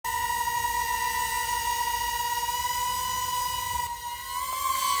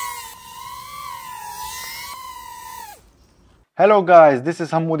Hello guys, this is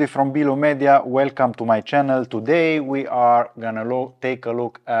Hamudi from Bilu Media. Welcome to my channel. Today we are gonna take a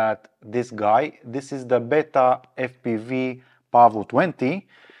look at this guy. This is the Betafpv PAVO 20.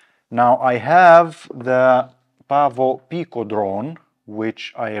 Now I have the PAVO Pico drone,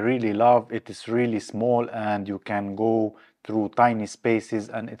 which I really love. It is really small and you can go through tiny spaces,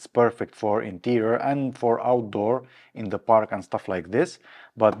 and it's perfect for interior and for outdoor in the park and stuff like this.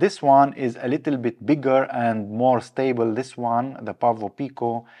 But this one is a little bit bigger and more stable. This one, the PAVO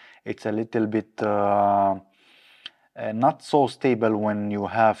Pico, it's a little bit not so stable when you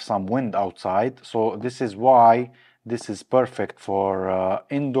have some wind outside. So this is why this is perfect for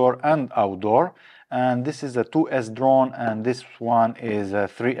indoor and outdoor. And this is a 2S drone, and this one is a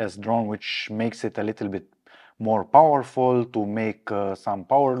 3S drone, which makes it a little bit more powerful to make some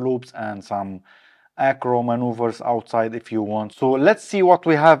power loops and some acro maneuvers outside if you want. So let's see what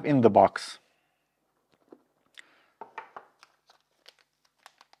we have in the box.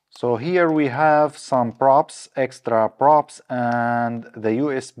 So here we have some props, extra props, and the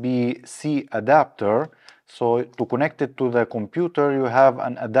USB-C adapter. So to connect it to the computer, you have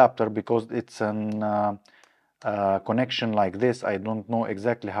an adapter because it's an connection like this. I don't know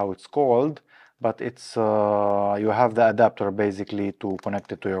exactly how it's called, but it's you have the adapter basically to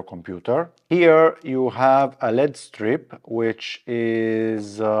connect it to your computer. Here you have a LED strip, which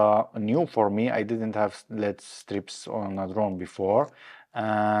is new for me. I didn't have LED strips on a drone before,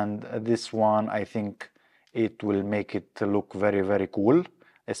 and this one, I think it will make it look very cool,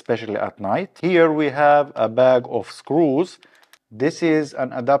 especially at night. Here we have a bag of screws. This is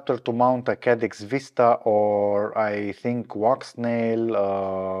an adapter to mount a Cadex Vista, or I think wax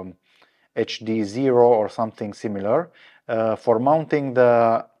nail, HD0 or something similar. For mounting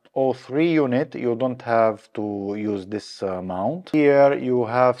the O3 unit, you don't have to use this mount. Here you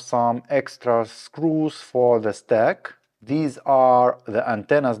have some extra screws for the stack. These are the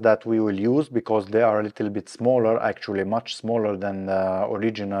antennas that we will use because they are a little bit smaller, actually much smaller than the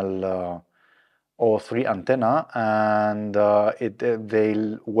original O3 antenna, and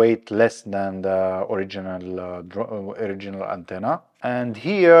they'll weight less than the original antenna. And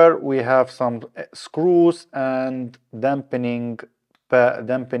here we have some screws and dampening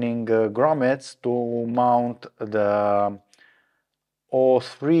grommets to mount the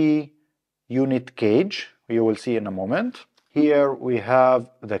O3 unit cage. You will see in a moment. Here we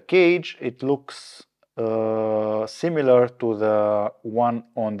have the cage. It looks similar to the one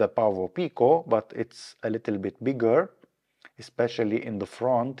on the PAVO Pico, but it's a little bit bigger, especially in the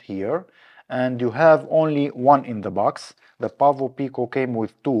front here. And you have only one in the box. The PAVO Pico came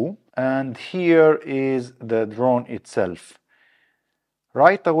with two. And here is the drone itself.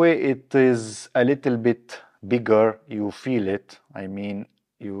 Right away it is a little bit bigger. You feel it. I mean,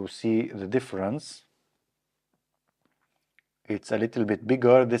 you see the difference. It's a little bit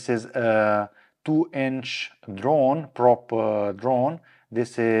bigger. This is a 2-inch drone, prop drone.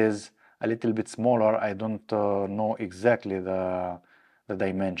 This is a little bit smaller. I don't know exactly the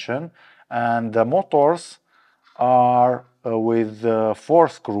dimension. And the motors are with 4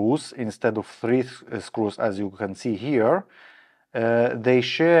 screws instead of 3 screws, as you can see here. They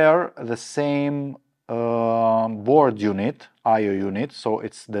share the same board unit, IO unit, so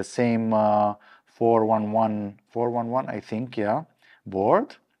it's the same 411, I think, yeah,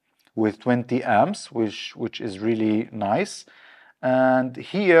 board with 20 amps, which is really nice. And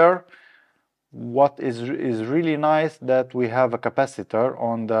here, what is really nice, that we have a capacitor.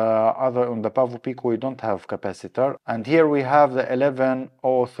 On the PAVO Pico we don't have capacitor. And here we have the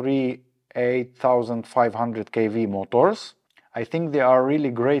 1103 8500 kV motors. I think they are really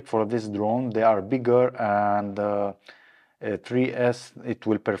great for this drone. They are bigger, and 3S, it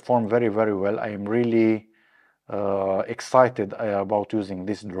will perform very well. I am really excited about using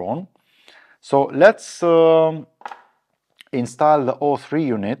this drone. So let's install the O3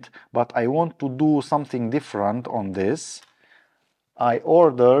 unit, but I want to do something different on this. I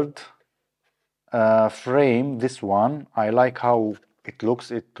ordered a frame, this one. I like how it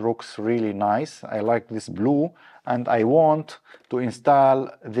looks really nice. I like this blue, and I want to install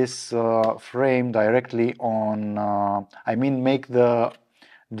this frame directly on, I mean make the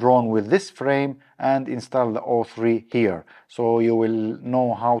drone with this frame and install the O3 here. So you will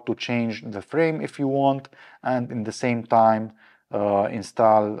know how to change the frame if you want, and in the same time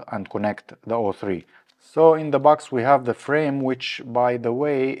install and connect the O3. So in the box we have the frame, which, by the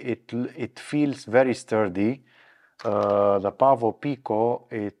way, it feels very sturdy. The PAVO Pico,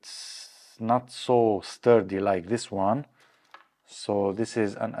 it's not so sturdy like this one, so this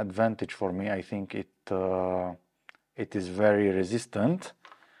is an advantage for me. I think it is very resistant.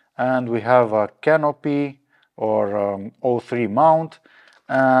 And we have a canopy or O3 mount,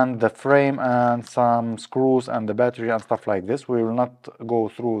 and the frame and some screws and the battery and stuff like this. We will not go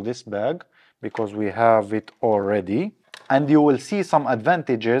through this bag because we have it already. And you will see some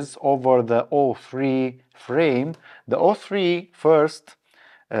advantages over the O3 frame. The O3 first,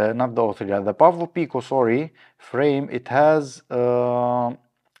 not the O3, the PAVO Pico, sorry, frame, it has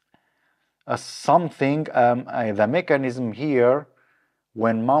something, the mechanism here,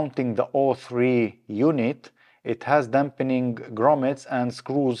 when mounting the O3 unit, it has dampening grommets and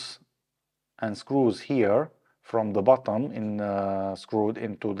screws here from the bottom screwed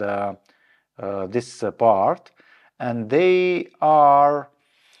into the this part, and they are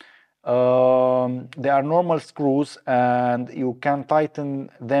normal screws, and you can tighten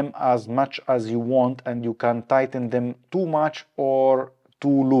them as much as you want, and you can tighten them too much or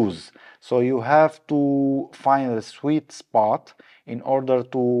too loose. So you have to find a sweet spot in order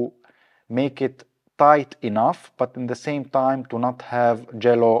to make it tight enough, but in the same time to not have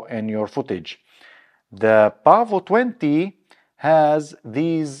jello in your footage. The PAVO 20 has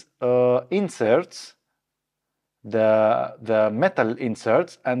these inserts, the metal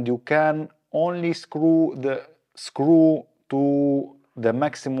inserts, and you can only screw the screw to the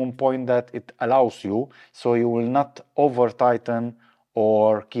maximum point that it allows you, so you will not over tighten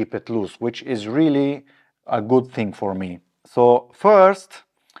or keep it loose, which is really a good thing for me. So first,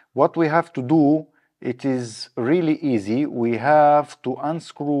 what we have to do, it is really easy. We have to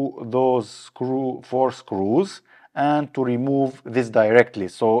unscrew those 4 screws and to remove this directly.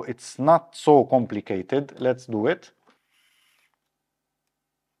 So it's not so complicated. Let's do it.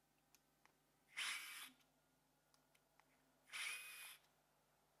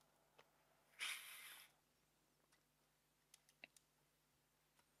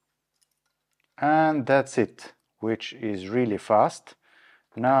 And that's it, which is really fast.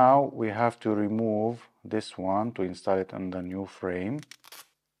 Now we have to remove this one to install it on the new frame.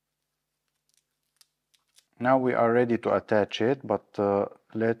 Now we are ready to attach it, but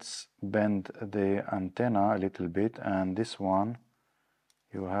let's bend the antenna a little bit, and this one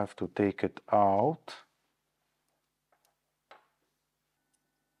you have to take it out.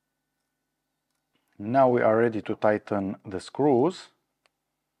 Now we are ready to tighten the screws.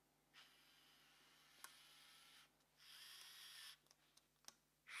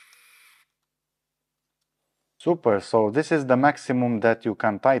 Super, so this is the maximum that you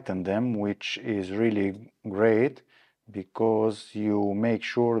can tighten them, which is really great because you make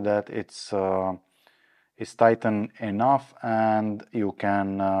sure that it's tightened enough and you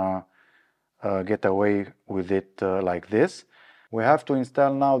can get away with it like this. We have to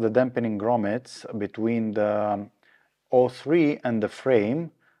install now the dampening grommets between the O3 and the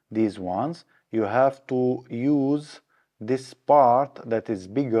frame, these ones. You have to use this part that is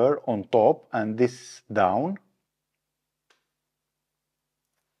bigger on top and this down.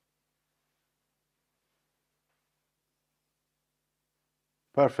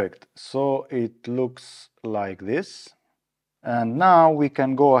 Perfect, so it looks like this. And now we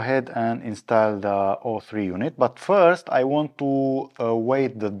can go ahead and install the O3 unit. But first I want to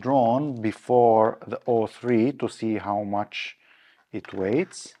weight the drone before the O3 to see how much it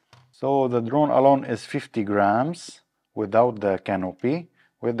weighs. So the drone alone is 50 grams without the canopy.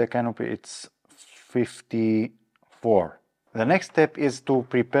 With the canopy it's 54. The next step is to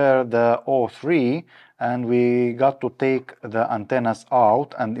prepare the O3, and we got to take the antennas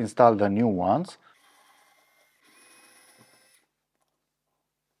out and install the new ones.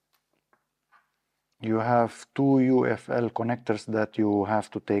 You have 2 UFL connectors that you have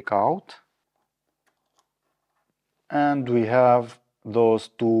to take out. And we have those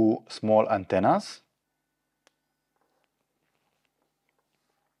 2 small antennas.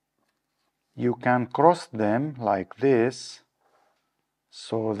 You can cross them like this,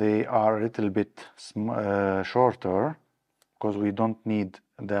 so they are a little bit shorter, because we don't need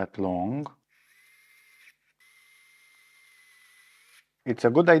that long. It's a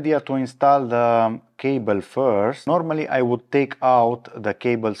good idea to install the cable first. Normally I would take out the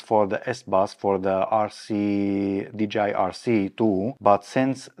cables for the S-Bus, for the DJI RC2, but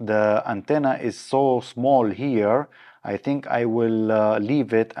since the antenna is so small here, I think I will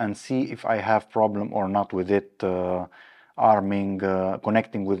leave it and see if I have problem or not with it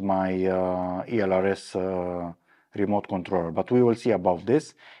connecting with my ELRS remote controller, but we will see about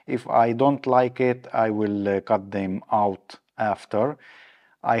this. If I don't like it, I will cut them out after.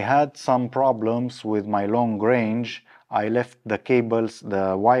 I had some problems with my long range. I left the cables,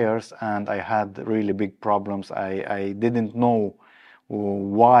 the wires, and I had really big problems. I didn't know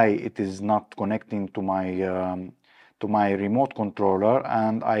why it is not connecting to my remote controller,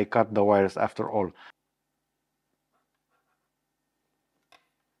 and I cut the wires after all.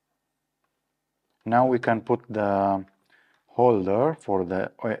 Now we can put the holder for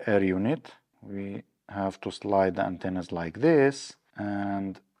the air unit. We have to slide the antennas like this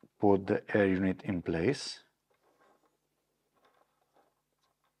and put the air unit in place.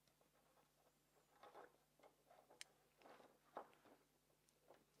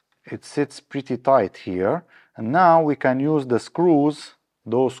 It sits pretty tight here, and now we can use the screws,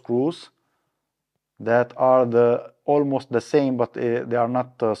 those screws that are almost the same, but they are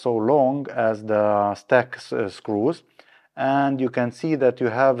not so long as the stack screws. And you can see that you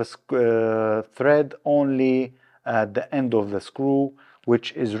have a thread only at the end of the screw,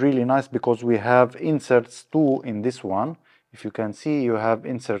 which is really nice because we have inserts too in this one. If you can see, you have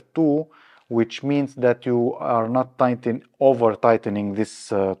insert 2, which means that you are not over tightening this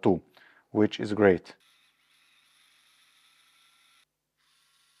too, which is great.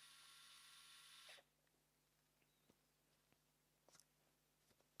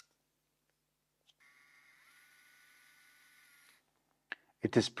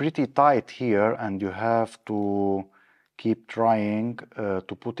 It is pretty tight here, and you have to keep trying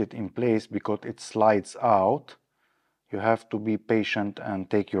to put it in place because it slides out. You have to be patient and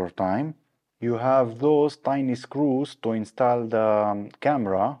take your time. You have those tiny screws to install the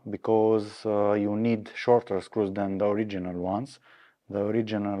camera because you need shorter screws than the original ones. The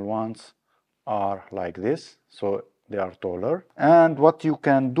original ones are like this, so they are taller. And what you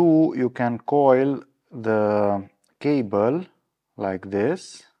can do, you can coil the cable like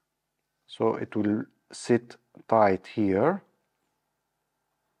this, so it will sit tight here.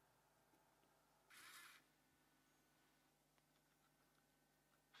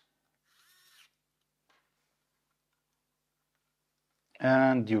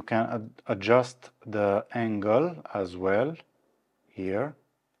 And you can adjust the angle as well here.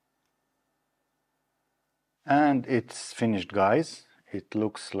 And it's finished, guys. It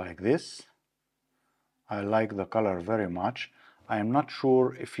looks like this. I like the color very much. I am not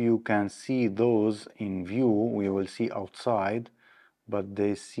sure if you can see those in view. We will see outside, but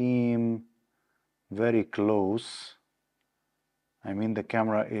they seem very close. I mean, the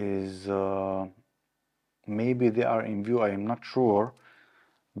camera is maybe they are in view, I am not sure,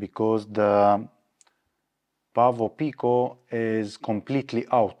 because the Pavo Pico is completely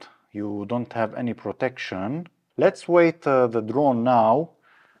out. You don't have any protection. Let's weight the drone now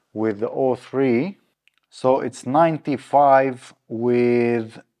with the O3. So it's 95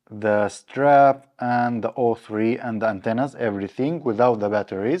 with the strap and the O3 and the antennas, everything without the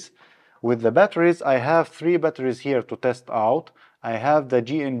batteries. With the batteries, I have 3 batteries here to test out. I have the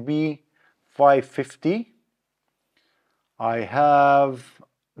GNB 550. I have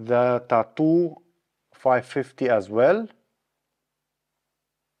the Tattoo 550 as well,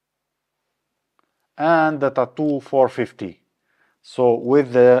 and the Tattoo 450. So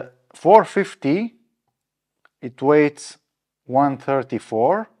with the 450, it weighs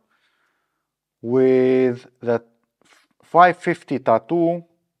 134. With the 550 Tattoo,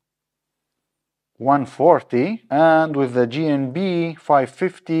 140. And with the GNB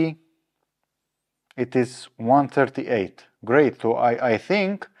 550, it is 138. Great. So I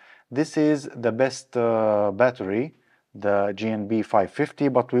think this is the best battery, the GNB 550,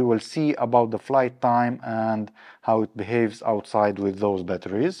 but we will see about the flight time and how it behaves outside with those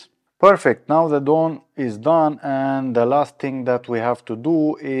batteries. Perfect. Now the drone is done, and the last thing that we have to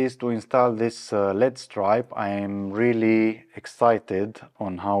do is to install this LED stripe. I am really excited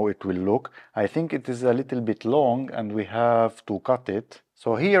on how it will look. I think it is a little bit long and we have to cut it.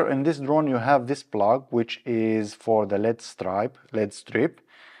 So here in this drone you have this plug, which is for the LED strip,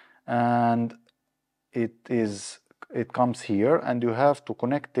 and it comes here, and you have to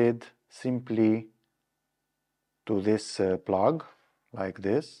connect it simply to this plug like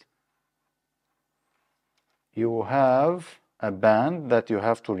this. You have a band that you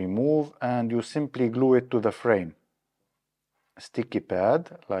have to remove, and you simply glue it to the frame. Sticky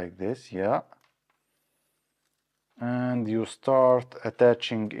pad like this, yeah. And you start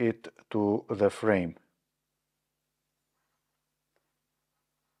attaching it to the frame.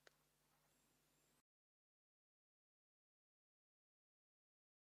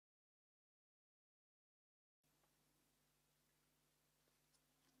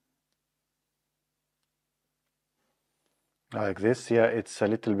 Like this, yeah, it's a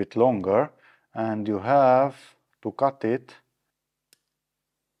little bit longer, and you have to cut it.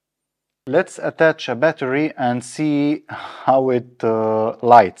 Let's attach a battery and see how it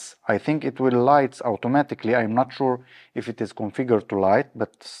lights. I think it will light automatically. I'm not sure if it is configured to light,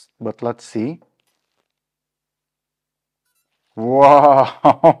 but let's see.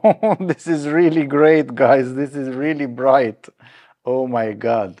 Wow, this is really great, guys. This is really bright. Oh my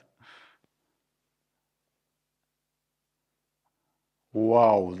God.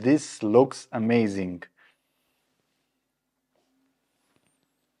 Wow, this looks amazing.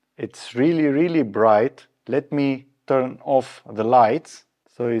 It's really bright. Let me turn off the lights.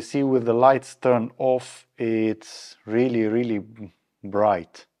 So you see, with the lights turned off, it's really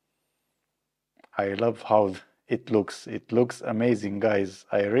bright. I love how it looks. It looks amazing, guys.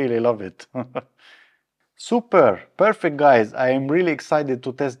 I really love it. Super, perfect, guys. I am really excited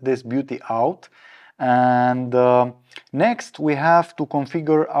to test this beauty out. And next we have to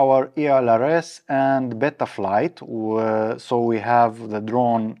configure our ELRS and Betaflight. So we have the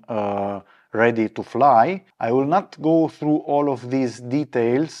drone ready to fly. I will not go through all of these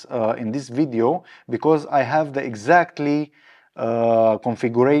details in this video, because I have the exactly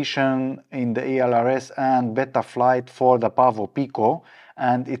configuration in the ELRS and Betaflight for the PAVO Pico,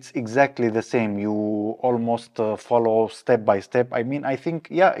 and it's exactly the same. You almost follow step by step. I mean, I think,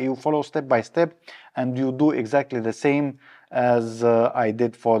 yeah, you follow step by step and you do exactly the same as I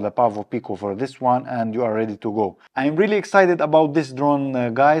did for the PAVO Pico for this one, and you are ready to go. I'm really excited about this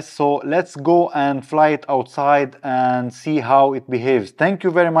drone, guys, so let's go and fly it outside and see how it behaves. Thank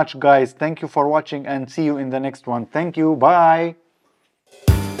you very much, guys. Thank you for watching, and see you in the next one. Thank you. Bye.